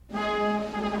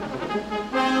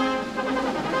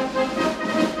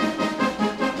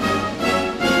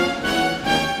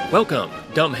Welcome,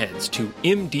 dumbheads, to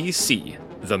MDC,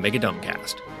 the Mega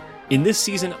Dumbcast. In this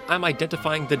season, I'm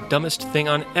identifying the dumbest thing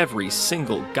on every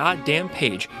single goddamn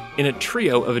page in a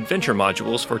trio of adventure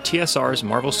modules for TSR's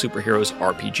Marvel Superheroes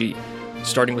RPG,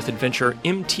 starting with adventure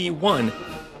MT1,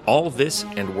 All This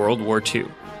and World War II.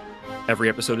 Every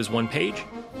episode is one page,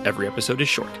 every episode is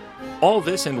short. All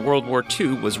This and World War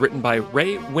II was written by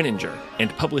Ray Winninger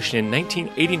and published in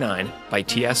 1989 by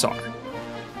TSR.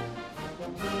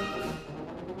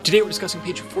 Today we're discussing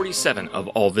page 47 of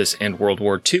All This and World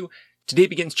War II. Today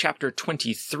begins chapter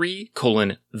 23,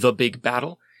 The Big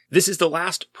Battle. This is the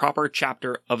last proper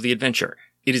chapter of the adventure.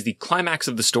 It is the climax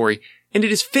of the story, and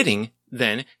it is fitting,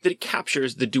 then, that it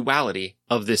captures the duality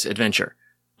of this adventure.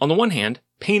 On the one hand,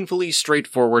 painfully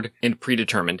straightforward and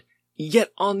predetermined,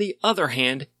 yet on the other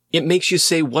hand, it makes you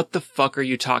say, what the fuck are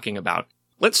you talking about?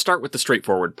 Let's start with the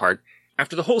straightforward part.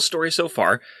 After the whole story so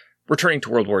far, returning to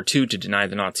World War II to deny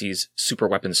the Nazis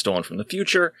superweapons stolen from the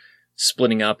future,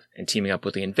 splitting up and teaming up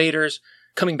with the invaders,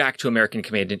 coming back to American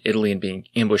command in Italy and being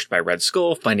ambushed by Red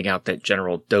Skull, finding out that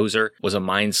General Dozer was a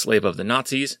mind slave of the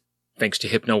Nazis, thanks to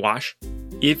Hypno-Wash.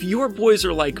 If your boys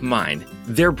are like mine,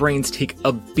 their brains take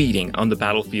a beating on the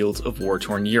battlefields of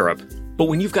war-torn Europe. But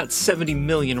when you've got 70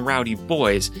 million rowdy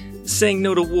boys, saying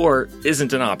no to war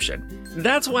isn't an option.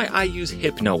 That's why I use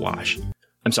Hypno-Wash.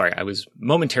 I'm sorry, I was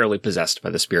momentarily possessed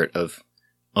by the spirit of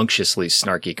unctuously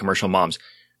snarky commercial moms.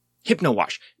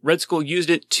 Hypno-Wash. Red Skull used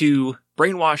it to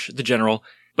brainwash the general,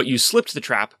 but you slipped the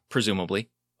trap, presumably.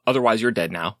 Otherwise, you're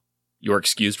dead now. You're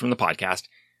excused from the podcast.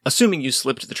 Assuming you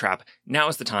slipped the trap, now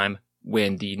is the time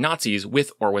when the Nazis,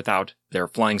 with or without their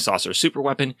flying saucer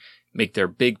superweapon, make their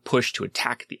big push to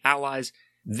attack the Allies.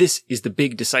 This is the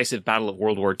big decisive battle of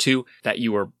World War II that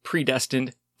you are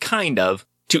predestined, kind of,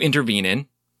 to intervene in.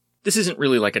 This isn't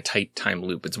really like a tight time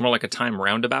loop. It's more like a time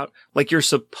roundabout. Like you're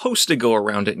supposed to go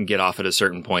around it and get off at a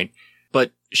certain point,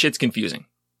 but shit's confusing.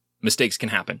 Mistakes can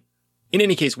happen. In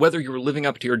any case, whether you're living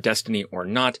up to your destiny or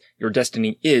not, your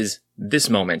destiny is this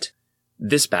moment,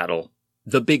 this battle,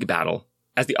 the big battle,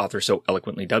 as the author so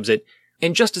eloquently dubs it,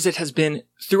 and just as it has been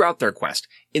throughout their quest,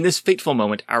 in this fateful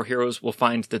moment, our heroes will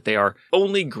find that they are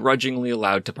only grudgingly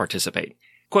allowed to participate.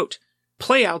 Quote,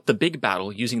 play out the big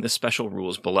battle using the special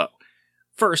rules below.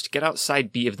 First, get out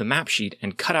side B of the map sheet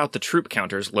and cut out the troop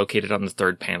counters located on the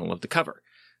third panel of the cover.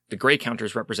 The gray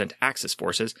counters represent Axis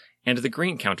forces, and the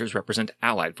green counters represent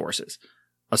Allied forces.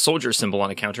 A soldier symbol on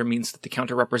a counter means that the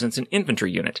counter represents an infantry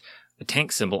unit. A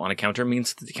tank symbol on a counter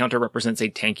means that the counter represents a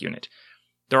tank unit.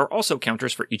 There are also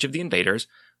counters for each of the invaders,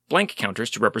 blank counters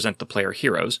to represent the player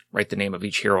heroes, write the name of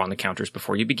each hero on the counters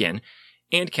before you begin,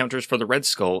 and counters for the Red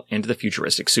Skull and the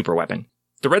futuristic superweapon.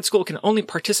 The Red Skull can only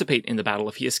participate in the battle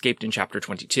if he escaped in Chapter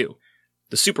 22.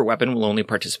 The superweapon will only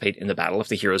participate in the battle if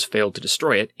the heroes failed to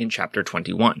destroy it in Chapter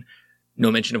 21. No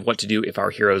mention of what to do if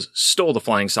our heroes stole the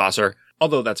flying saucer,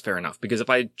 although that's fair enough, because if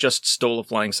I just stole a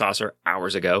flying saucer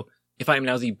hours ago, if I am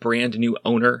now the brand new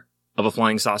owner of a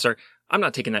flying saucer, I'm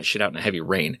not taking that shit out in a heavy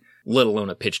rain, let alone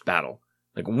a pitched battle.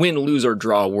 Like win, lose, or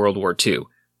draw World War II.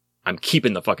 I'm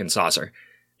keeping the fucking saucer.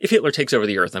 If Hitler takes over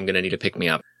the Earth, I'm gonna need to pick me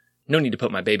up. No need to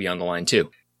put my baby on the line,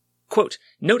 too. Quote,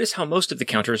 notice how most of the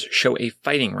counters show a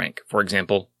fighting rank, for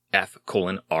example,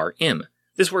 F:RM.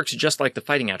 This works just like the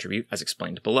fighting attribute as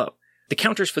explained below. The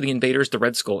counters for the invaders, the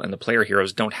Red Skull, and the player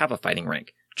heroes don't have a fighting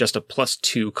rank, just a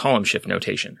 +2 column shift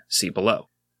notation, see below.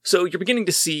 So you're beginning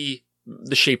to see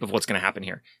the shape of what's going to happen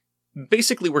here.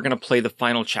 Basically, we're going to play the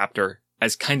final chapter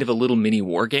as kind of a little mini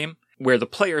war game, where the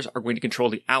players are going to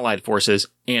control the Allied forces,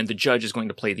 and the judge is going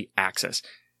to play the Axis.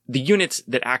 The units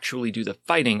that actually do the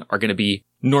fighting are going to be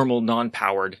normal,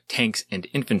 non-powered tanks and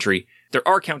infantry. There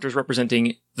are counters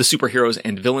representing the superheroes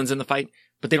and villains in the fight,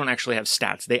 but they don't actually have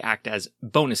stats. They act as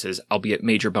bonuses, albeit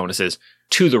major bonuses,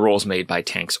 to the rolls made by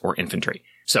tanks or infantry.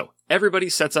 So everybody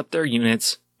sets up their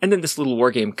units, and then this little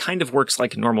war game kind of works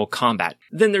like normal combat.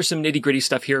 Then there's some nitty-gritty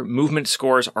stuff here. Movement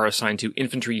scores are assigned to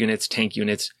infantry units, tank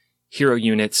units, hero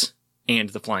units, and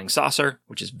the flying saucer,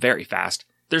 which is very fast.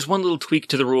 There's one little tweak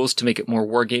to the rules to make it more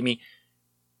wargamey.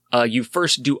 You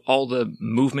first do all the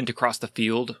movement across the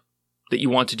field that you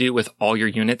want to do with all your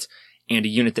units, and a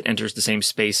unit that enters the same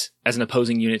space as an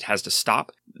opposing unit has to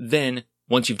stop. Then,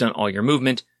 once you've done all your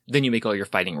movement, then you make all your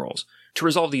fighting rolls. To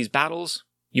resolve these battles,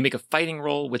 you make a fighting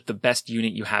roll with the best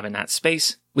unit you have in that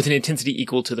space, with an intensity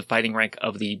equal to the fighting rank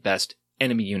of the best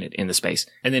enemy unit in the space.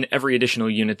 And then every additional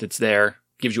unit that's there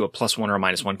gives you a +1 or a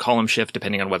 -1 column shift,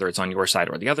 depending on whether it's on your side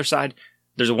or the other side.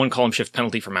 There's a 1 column shift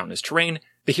penalty for mountainous terrain.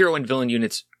 The hero and villain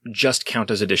units just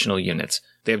count as additional units.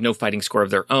 They have no fighting score of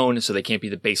their own, so they can't be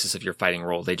the basis of your fighting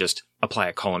roll. They just apply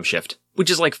a column shift,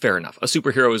 which is like fair enough. A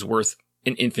superhero is worth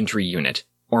an infantry unit,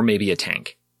 or maybe a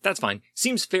tank. That's fine.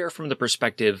 Seems fair from the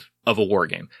perspective of a war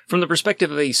game. From the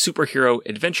perspective of a superhero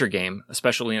adventure game,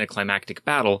 especially in a climactic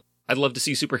battle, I'd love to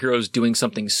see superheroes doing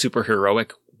something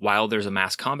superheroic while there's a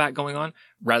mass combat going on,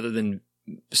 rather than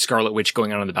Scarlet Witch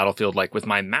going out on the battlefield like, with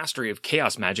my mastery of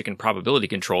chaos magic and probability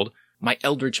controlled, my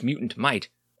eldritch mutant might,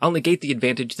 I'll negate the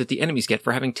advantage that the enemies get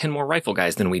for having 10 more rifle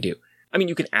guys than we do. I mean,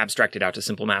 you can abstract it out to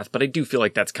simple math, but I do feel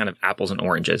like that's kind of apples and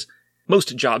oranges.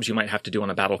 Most jobs you might have to do on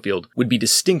a battlefield would be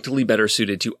distinctly better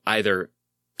suited to either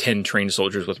 10 trained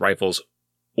soldiers with rifles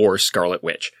or Scarlet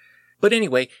Witch. But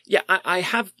anyway, yeah, I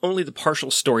have only the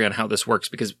partial story on how this works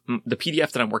because the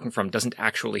PDF that I'm working from doesn't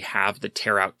actually have the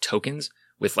tear out tokens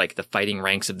with like the fighting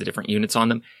ranks of the different units on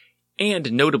them.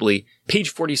 And notably, page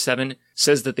 47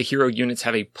 says that the hero units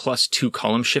have a +2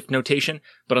 column shift notation,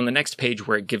 but on the next page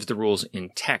where it gives the rules in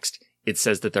text, it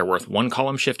says that they're worth 1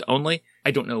 column shift only.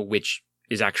 I don't know which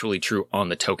is actually true on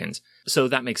the tokens. So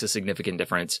that makes a significant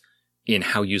difference in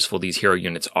how useful these hero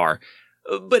units are.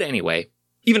 But anyway,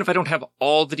 even if I don't have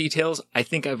all the details, I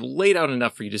think I've laid out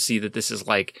enough for you to see that this is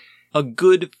like a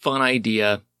good, fun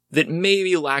idea that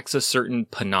maybe lacks a certain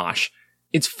panache.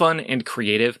 It's fun and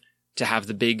creative to have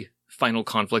the big final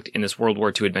conflict in this World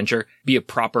War II adventure be a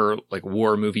proper like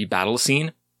war movie battle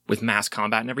scene with mass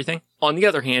combat and everything. On the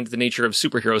other hand, the nature of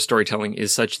superhero storytelling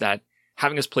is such that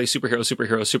having us play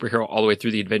superhero all the way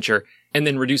through the adventure and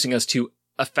then reducing us to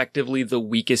effectively the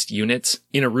weakest units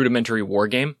in a rudimentary war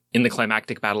game in the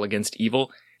climactic battle against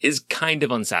evil is kind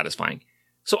of unsatisfying.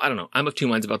 So I don't know. I'm of two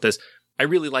minds about this. I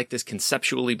really like this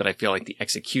conceptually, but I feel like the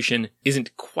execution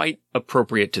isn't quite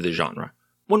appropriate to the genre.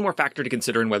 One more factor to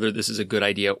consider in whether this is a good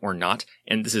idea or not,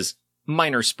 and this is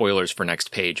minor spoilers for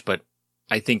next page, but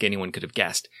I think anyone could have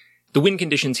guessed. The win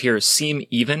conditions here seem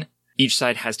even. Each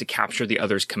side has to capture the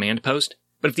other's command post.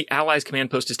 But if the Allies' command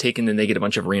post is taken, then they get a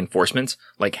bunch of reinforcements,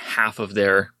 like half of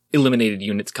their eliminated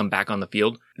units come back on the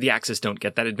field. The Axis don't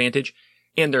get that advantage,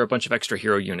 and there are a bunch of extra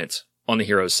hero units on the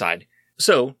heroes' side.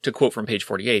 So, to quote from page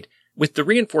 48, with the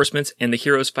reinforcements and the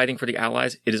heroes fighting for the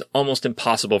Allies, it is almost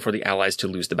impossible for the Allies to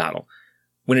lose the battle.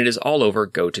 When it is all over,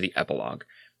 go to the epilogue.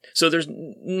 So there's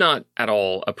not at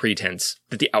all a pretense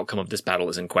that the outcome of this battle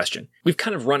is in question. We've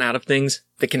kind of run out of things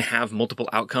that can have multiple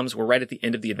outcomes. We're right at the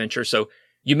end of the adventure, so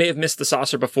you may have missed the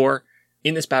saucer before.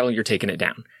 In this battle, you're taking it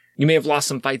down. You may have lost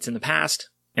some fights in the past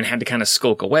and had to kind of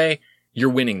skulk away. You're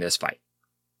winning this fight.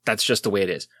 That's just the way it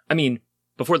is. I mean,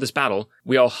 before this battle,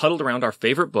 we all huddled around our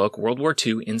favorite book, World War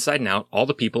II, Inside and Out, all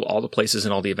the people, all the places,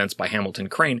 and all the events by Hamilton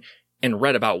Crane, and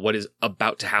read about what is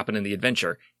about to happen in the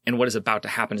adventure. And what is about to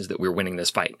happen is that we're winning this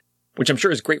fight, which I'm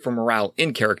sure is great for morale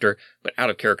in character, but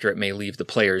out of character, it may leave the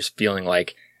players feeling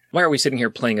like, why are we sitting here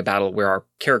playing a battle where our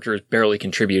characters barely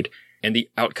contribute and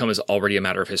the outcome is already a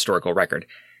matter of historical record?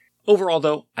 Overall,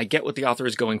 though, I get what the author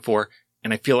is going for,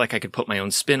 and I feel like I could put my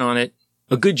own spin on it.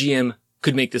 A good GM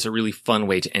could make this a really fun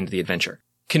way to end the adventure.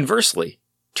 Conversely,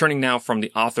 turning now from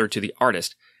the author to the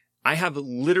artist, I have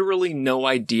literally no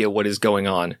idea what is going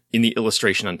on in the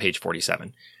illustration on page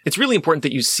 47. It's really important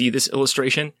that you see this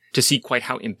illustration to see quite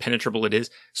how impenetrable it is.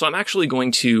 So I'm actually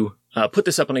going to put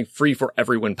this up on a free for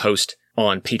everyone post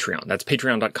on Patreon. That's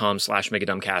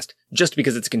patreon.com/megadumbcast, just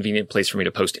because it's a convenient place for me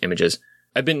to post images.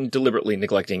 I've been deliberately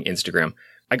neglecting Instagram.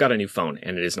 I got a new phone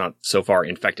and it is not so far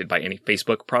infected by any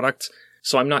Facebook products.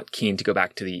 So I'm not keen to go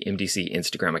back to the MDC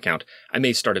Instagram account. I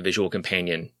may start a visual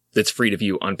companion that's free to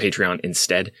view on Patreon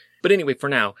instead. But anyway, for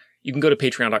now, you can go to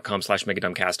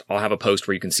patreon.com/megadumbcast. I'll have a post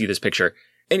where you can see this picture.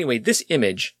 Anyway, this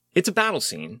image, it's a battle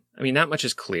scene. I mean, that much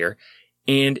is clear.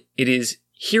 And it is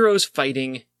heroes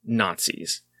fighting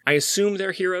Nazis. I assume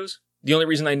they're heroes. The only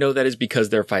reason I know that is because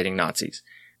they're fighting Nazis.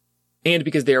 And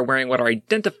because they are wearing what are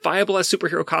identifiable as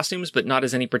superhero costumes, but not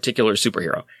as any particular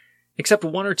superhero. Except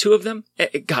one or two of them.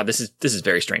 God, this is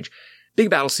very strange. Big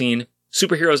battle scene.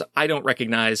 Superheroes I don't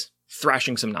recognize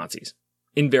thrashing some Nazis.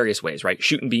 In various ways, right?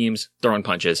 Shooting beams, throwing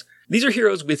punches. These are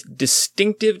heroes with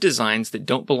distinctive designs that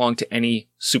don't belong to any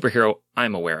superhero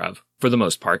I'm aware of, for the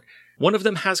most part. One of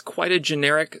them has quite a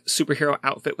generic superhero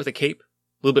outfit with a cape.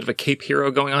 A little bit of a cape hero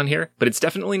going on here, but it's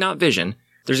definitely not Vision.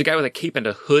 There's a guy with a cape and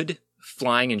a hood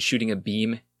flying and shooting a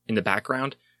beam in the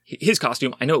background. His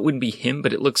costume, I know it wouldn't be him,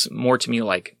 but it looks more to me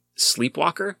like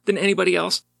Sleepwalker than anybody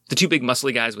else. The two big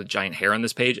muscly guys with giant hair on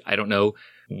this page, I don't know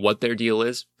what their deal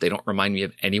is. They don't remind me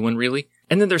of anyone really.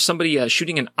 And then there's somebody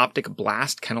shooting an optic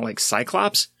blast, kind of like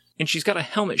Cyclops. And she's got a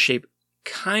helmet shape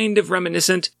kind of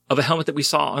reminiscent of a helmet that we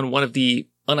saw on one of the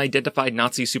unidentified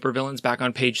Nazi supervillains back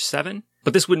on page 7.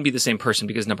 But this wouldn't be the same person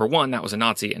because number one, that was a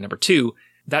Nazi. And number two,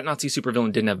 that Nazi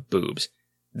supervillain didn't have boobs.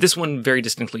 This one very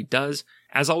distinctly does.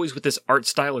 As always with this art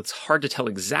style, it's hard to tell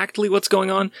exactly what's going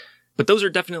on. But those are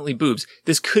definitely boobs.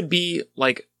 This could be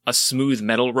like a smooth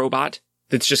metal robot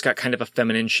that's just got kind of a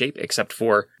feminine shape, except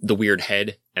for the weird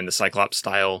head and the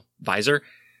Cyclops-style visor.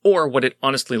 Or what it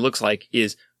honestly looks like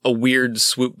is a weird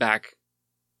swoop-back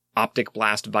optic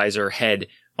blast visor head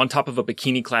on top of a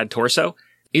bikini-clad torso.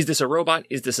 Is this a robot?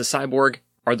 Is this a cyborg?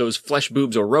 Are those flesh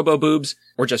boobs or robo boobs?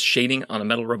 Or just shading on a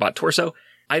metal robot torso?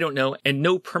 I don't know, and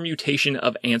no permutation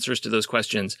of answers to those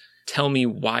questions tell me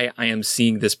why I am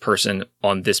seeing this person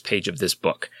on this page of this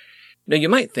book. Now, you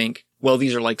might think, well,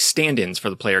 these are like stand-ins for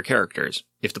the player characters,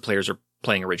 if the players are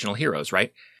playing original heroes,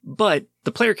 right? But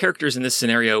the player characters in this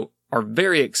scenario are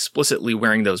very explicitly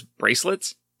wearing those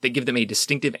bracelets that give them a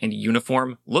distinctive and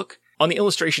uniform look. On the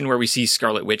illustration where we see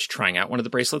Scarlet Witch trying out one of the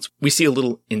bracelets, we see a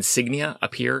little insignia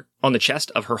appear on the chest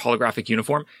of her holographic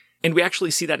uniform, and we actually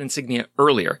see that insignia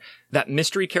earlier. That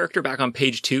mystery character back on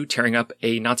page 2 tearing up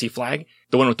a Nazi flag,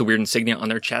 the one with the weird insignia on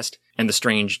their chest and the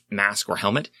strange mask or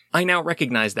helmet, I now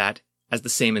recognize that as the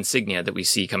same insignia that we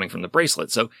see coming from the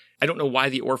bracelet. So I don't know why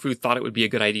the Orfu thought it would be a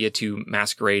good idea to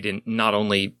masquerade in not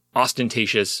only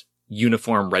ostentatious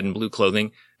uniform red and blue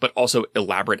clothing, but also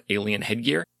elaborate alien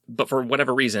headgear. But for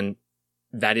whatever reason,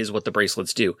 that is what the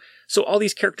bracelets do. So all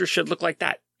these characters should look like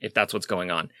that, if that's what's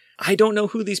going on. I don't know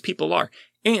who these people are.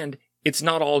 And it's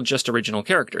not all just original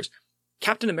characters.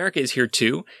 Captain America is here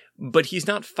too, but he's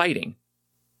not fighting.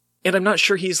 And I'm not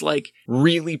sure he's like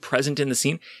really present in the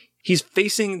scene. He's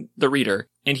facing the reader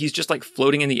and he's just like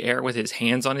floating in the air with his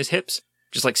hands on his hips,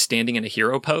 just like standing in a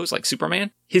hero pose like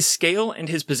Superman. His scale and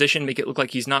his position make it look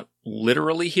like he's not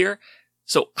literally here.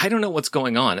 So I don't know what's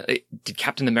going on. Did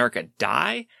Captain America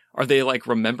die? Are they like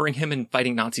remembering him and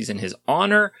fighting Nazis in his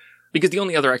honor? Because the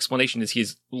only other explanation is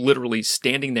he's literally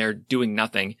standing there doing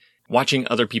nothing, watching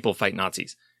other people fight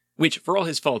Nazis. Which, for all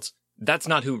his faults, that's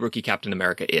not who rookie Captain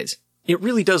America is. It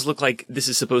really does look like this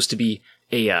is supposed to be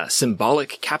a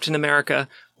symbolic Captain America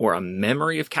or a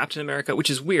memory of Captain America, which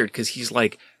is weird because he's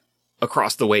like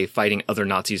across the way fighting other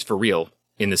Nazis for real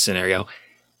in this scenario.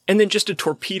 And then just to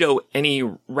torpedo any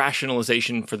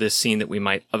rationalization for this scene that we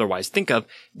might otherwise think of,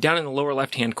 down in the lower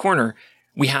left-hand corner,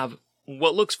 we have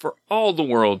what looks for all the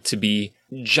world to be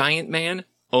Giant Man,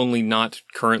 only not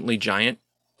currently giant,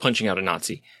 punching out a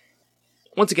Nazi.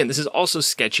 Once again, this is also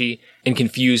sketchy and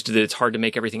confused that it's hard to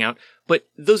make everything out, but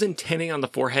those antennae on the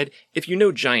forehead, if you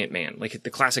know Giant Man, like the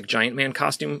classic Giant Man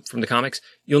costume from the comics,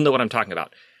 you'll know what I'm talking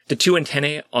about. The two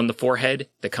antennae on the forehead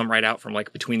that come right out from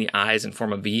like between the eyes and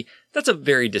form a V, that's a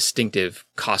very distinctive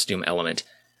costume element.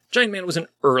 Giant Man was an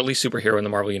early superhero in the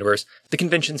Marvel Universe. The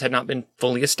conventions had not been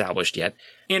fully established yet,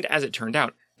 and as it turned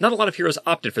out, not a lot of heroes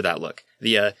opted for that look.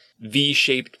 The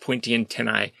V-shaped pointy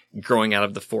antennae growing out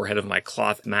of the forehead of my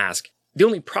cloth mask. The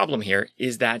only problem here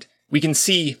is that we can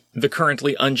see the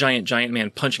currently ungiant Giant Man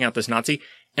punching out this Nazi,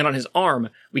 and on his arm,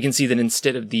 we can see that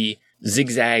instead of the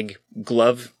zigzag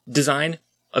glove design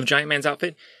of Giant Man's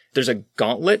outfit, there's a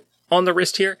gauntlet on the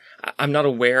wrist here. I'm not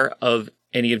aware of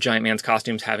any of Giant Man's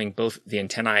costumes having both the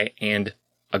antennae and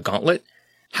a gauntlet.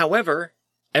 However,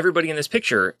 everybody in this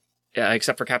picture,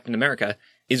 except for Captain America,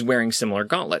 is wearing similar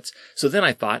gauntlets. So then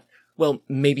I thought, well,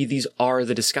 maybe these are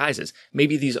the disguises.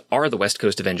 Maybe these are the West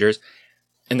Coast Avengers,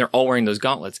 and they're all wearing those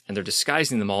gauntlets, and they're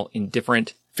disguising them all in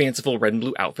different fanciful red and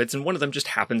blue outfits, and one of them just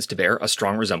happens to bear a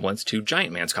strong resemblance to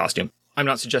Giant Man's costume. I'm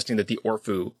not suggesting that the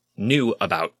Orfu knew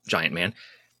about Giant Man.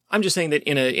 I'm just saying that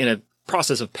in a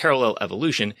process of parallel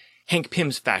evolution, Hank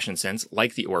Pym's fashion sense,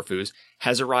 like the Orfu's,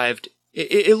 has arrived.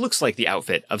 It looks like the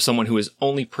outfit of someone who is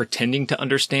only pretending to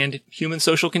understand human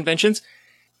social conventions.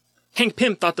 Hank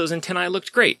Pym thought those antennae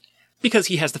looked great, because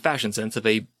he has the fashion sense of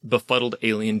a befuddled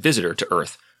alien visitor to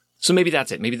Earth. So maybe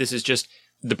that's it. Maybe this is just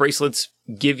the bracelets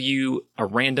give you a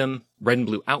random red and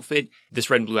blue outfit. This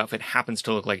red and blue outfit happens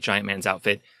to look like Giant Man's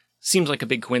outfit. Seems like a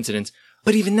big coincidence.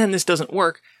 But even then, this doesn't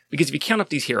work, because if you count up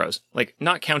these heroes, like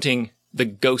not counting the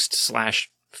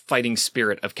ghost/fighting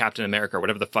spirit of Captain America, or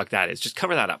whatever the fuck that is, just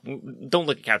cover that up. Don't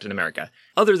look at Captain America.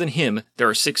 Other than him, there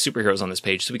are 6 superheroes on this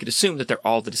page, so we could assume that they're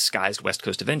all the disguised West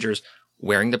Coast Avengers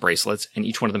wearing the bracelets, and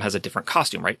each one of them has a different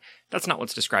costume, right? That's not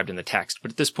what's described in the text,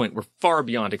 but at this point, we're far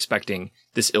beyond expecting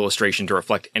this illustration to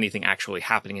reflect anything actually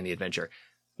happening in the adventure.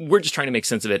 We're just trying to make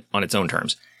sense of it on its own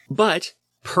terms. But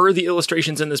per the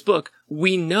illustrations in this book,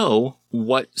 we know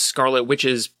what Scarlet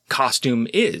Witch's costume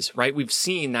is, right? We've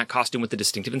seen that costume with the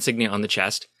distinctive insignia on the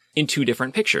chest in 2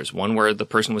 different pictures. One where the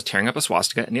person was tearing up a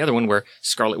swastika, and the other one where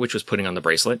Scarlet Witch was putting on the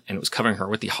bracelet, and it was covering her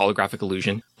with the holographic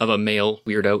illusion of a male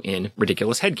weirdo in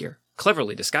ridiculous headgear,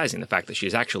 cleverly disguising the fact that she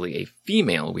is actually a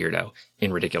female weirdo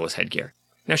in ridiculous headgear.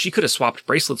 Now, she could have swapped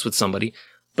bracelets with somebody,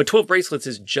 but 12 bracelets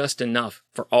is just enough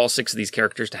for all 6 of these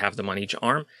characters to have them on each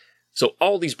arm. So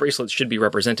all these bracelets should be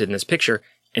represented in this picture,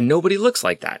 and nobody looks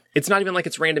like that. It's not even like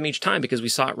it's random each time because we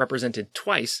saw it represented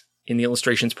twice in the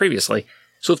illustrations previously.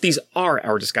 So if these are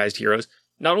our disguised heroes,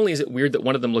 not only is it weird that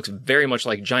one of them looks very much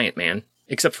like Giant Man,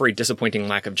 except for a disappointing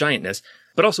lack of giantness,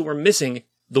 but also we're missing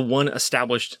the one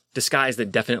established disguise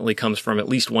that definitely comes from at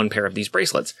least one pair of these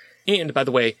bracelets. And, by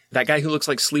the way, that guy who looks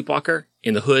like Sleepwalker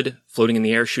in the hood, floating in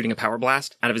the air, shooting a power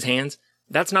blast out of his hands,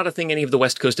 that's not a thing any of the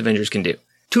West Coast Avengers can do.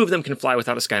 Two of them can fly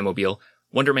without a Skymobile,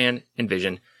 Wonder Man and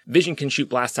Vision. Vision can shoot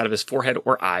blasts out of his forehead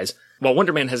or eyes, while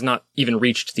Wonder Man has not even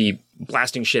reached the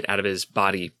blasting shit out of his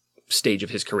body stage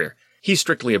of his career. He's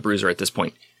strictly a bruiser at this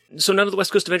point. So none of the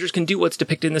West Coast Avengers can do what's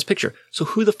depicted in this picture. So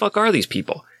who the fuck are these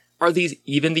people? Are these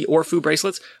even the Orfu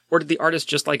bracelets? Or did the artist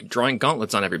just like drawing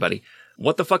gauntlets on everybody?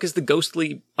 What the fuck is the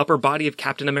ghostly upper body of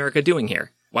Captain America doing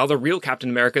here? While the real Captain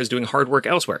America is doing hard work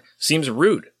elsewhere. Seems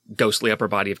rude, ghostly upper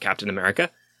body of Captain America.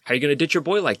 How are you going to ditch your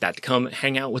boy like that to come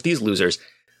hang out with these losers?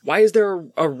 Why is there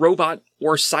a robot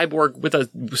or cyborg with a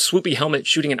swoopy helmet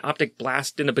shooting an optic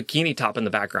blast in a bikini top in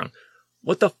the background?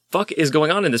 What the fuck is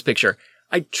going on in this picture?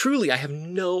 I have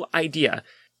no idea.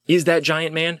 Is that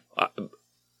Giant Man?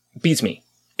 Beats me.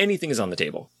 Anything is on the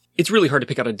table. It's really hard to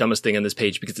pick out a dumbest thing on this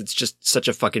page because it's just such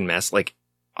a fucking mess. Like,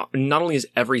 not only is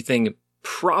everything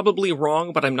probably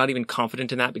wrong, but I'm not even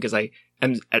confident in that because I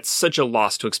am at such a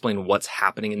loss to explain what's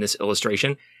happening in this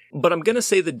illustration. But I'm gonna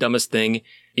say the dumbest thing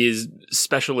is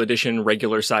special edition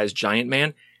regular sized Giant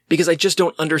Man because I just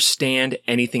don't understand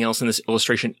anything else in this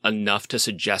illustration enough to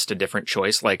suggest a different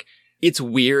choice. Like, it's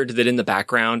weird that in the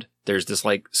background, there's this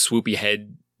like swoopy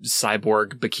head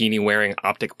cyborg bikini wearing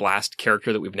optic blast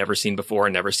character that we've never seen before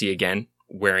and never see again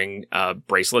wearing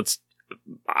bracelets.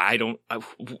 I'm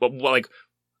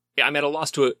at a loss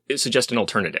to suggest an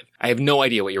alternative. I have no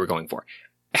idea what you were going for.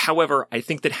 However, I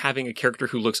think that having a character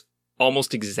who looks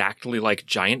almost exactly like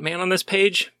Giant Man on this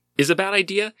page is a bad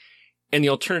idea. And the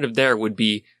alternative there would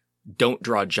be don't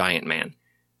draw Giant Man.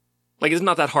 Like, it's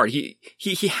not that hard.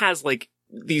 He has like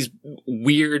these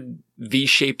weird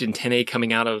V-shaped antennae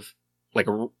coming out of like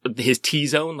his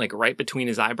T-zone, like right between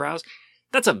his eyebrows.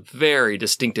 That's a very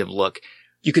distinctive look.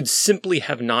 You could simply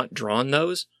have not drawn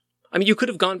those. I mean, you could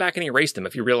have gone back and erased them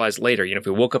if you realized later, if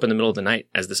you woke up in the middle of the night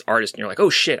as this artist and you're like, oh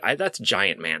shit, that's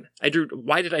Giant Man.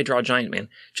 Why did I draw Giant Man?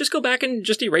 Just go back and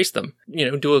just erase them.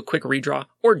 Do a quick redraw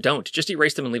or don't. Just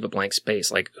erase them and leave a blank space.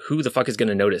 Like, who the fuck is going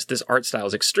to notice? This art style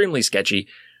is extremely sketchy.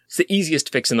 It's the easiest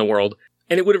fix in the world.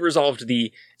 And it would have resolved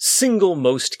the single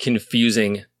most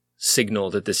confusing signal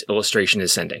that this illustration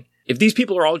is sending. If these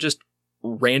people are all just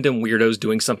random weirdos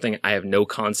doing something I have no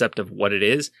concept of what it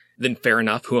is, then fair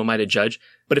enough, who am I to judge?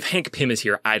 But if Hank Pym is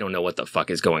here, I don't know what the fuck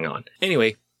is going on.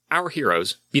 Anyway, our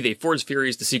heroes, be they Ford's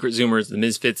Furies, the Secret Zoomers, the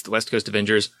Misfits, the West Coast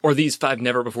Avengers, or these 5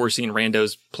 never-before-seen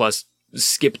randos plus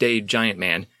Skip Day Giant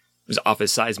Man, who's off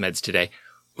his size meds today,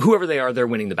 whoever they are, they're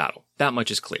winning the battle. That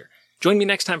much is clear. Join me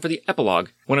next time for the epilogue,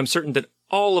 when I'm certain that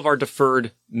all of our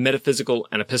deferred metaphysical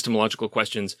and epistemological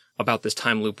questions about this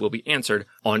time loop will be answered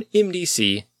on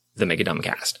MDC, the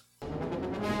Megadumbcast.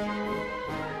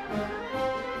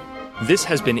 This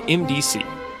has been MDC.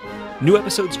 New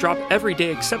episodes drop every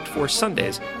day except for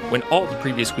Sundays, when all the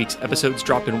previous week's episodes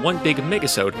drop in one big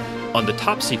megasode on the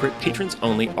top-secret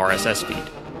patrons-only RSS feed.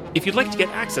 If you'd like to get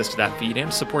access to that feed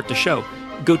and support the show,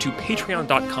 go to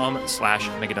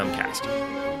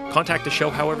patreon.com/Megadumbcast. Contact the show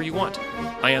however you want.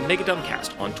 I am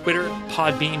Megadumbcast on Twitter,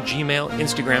 Podbean, Gmail,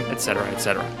 Instagram, etc.,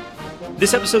 etc.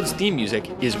 This episode's theme music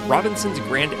is Robinson's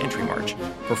Grand Entry March,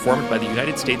 performed by the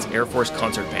United States Air Force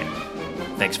Concert Band.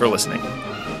 Thanks for listening.